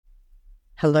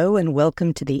Hello and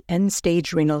welcome to the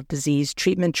End-Stage Renal Disease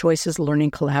Treatment Choices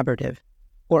Learning Collaborative,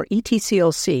 or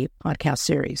ETCLC, podcast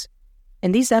series.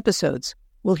 In these episodes,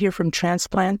 we'll hear from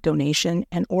transplant, donation,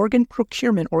 and organ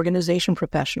procurement organization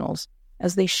professionals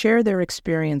as they share their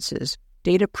experiences,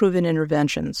 data-proven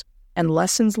interventions, and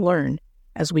lessons learned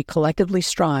as we collectively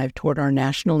strive toward our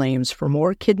national aims for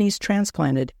more kidneys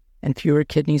transplanted and fewer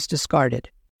kidneys discarded.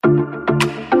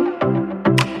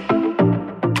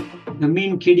 The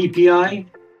mean KDPI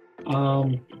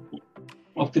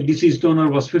of the deceased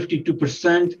donor was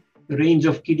 52%. The range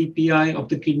of KDPI of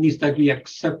the kidneys that we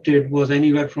accepted was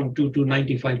anywhere from 2 to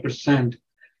 95%.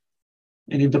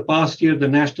 And in the past year, the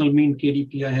national mean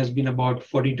KDPI has been about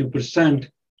 42%.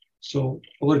 So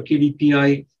our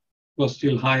KDPI was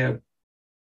still higher.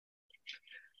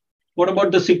 What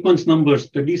about the sequence numbers?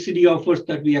 The DCD offers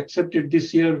that we accepted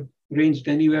this year ranged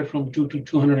anywhere from 2 to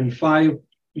 205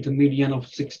 with a median of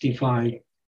 65.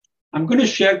 I'm going to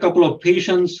share a couple of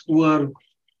patients who are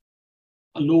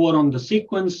lower on the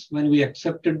sequence when we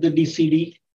accepted the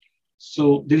DCD.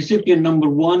 So the recipient number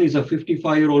 1 is a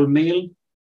 55-year-old male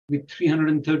with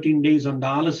 313 days on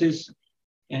dialysis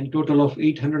and total of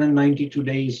 892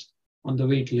 days on the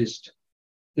wait list.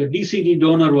 The DCD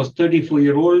donor was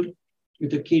 34-year-old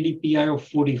with a KDPI of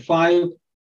 45,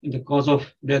 and the cause of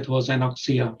death was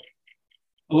anoxia.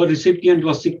 Our recipient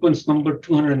was sequence number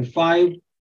 205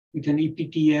 with an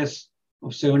EPTS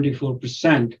of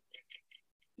 74%.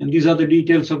 And these are the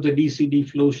details of the DCD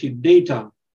flow sheet data.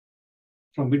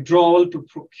 From withdrawal to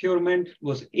procurement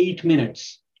was 8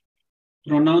 minutes.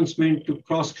 Pronouncement to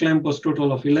cross-clamp was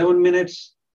total of 11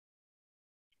 minutes.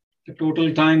 The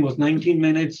total time was 19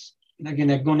 minutes. And again,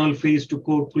 agonal phase to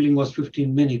core pulling was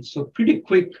 15 minutes. So pretty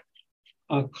quick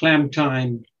clamp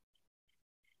time.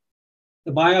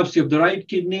 The biopsy of the right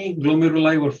kidney,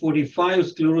 glomeruli were 45,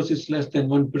 sclerosis less than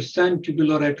 1%,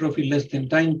 tubular atrophy less than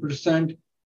 10%,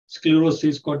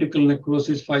 sclerosis, cortical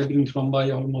necrosis, fibrin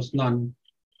thrombi, almost none.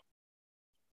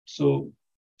 So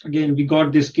again, we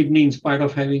got this kidney in spite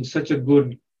of having such a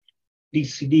good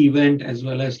DCD event, as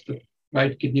well as the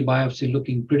right kidney biopsy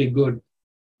looking pretty good,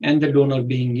 and the donor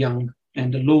being young,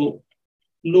 and a lower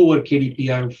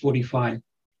KDPI of 45.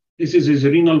 This is his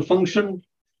renal function.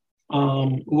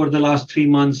 Over the last 3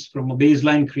 months, from a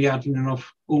baseline creatinine of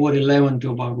over 11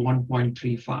 to about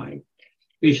 1.35.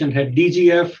 Patient had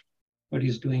DGF, but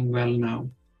he's doing well now.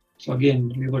 So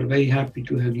again, we were very happy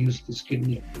to have used this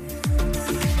kidney.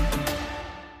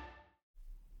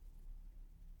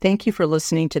 Thank you for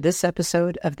listening to this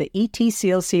episode of the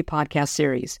ETCLC podcast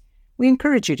series. We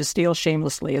encourage you to steal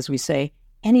shamelessly, as we say,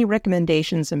 any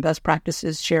recommendations and best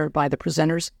practices shared by the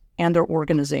presenters and their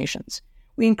organizations.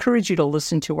 We encourage you to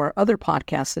listen to our other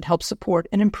podcasts that help support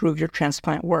and improve your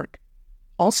transplant work.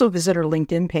 Also visit our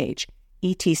LinkedIn page,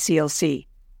 ETCLC.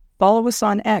 Follow us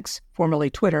on X, formerly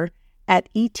Twitter, at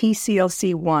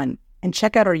ETCLC1, and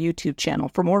check out our YouTube channel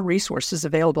for more resources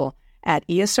available at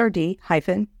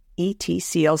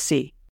ESRD-ETCLC.